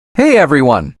Hey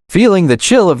everyone! Feeling the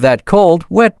chill of that cold,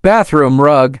 wet bathroom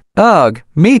rug? Ugh,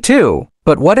 me too.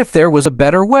 But what if there was a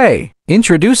better way?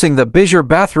 Introducing the BYSURE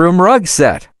Bathroom Rug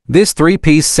Set. This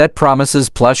 3-piece set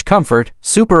promises plush comfort,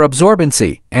 super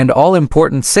absorbency, and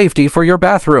all-important safety for your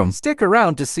bathroom. Stick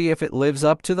around to see if it lives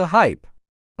up to the hype.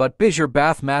 But BYSURE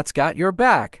bath mats got your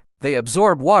back. They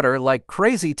absorb water like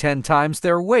crazy 10 times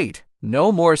their weight.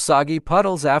 No more soggy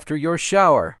puddles after your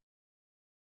shower.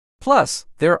 Plus,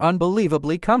 they're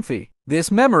unbelievably comfy. This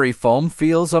memory foam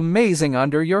feels amazing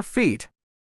under your feet.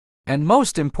 And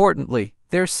most importantly,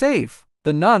 they're safe.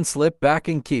 The non-slip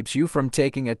backing keeps you from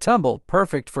taking a tumble,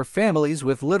 perfect for families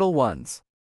with little ones.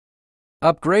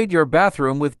 Upgrade your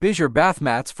bathroom with BYSURE bath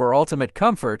mats for ultimate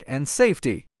comfort and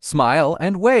safety. Smile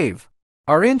and wave.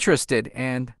 Are interested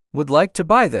and would like to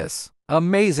buy this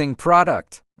amazing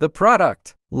product? The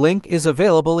product link is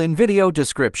available in video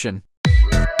description.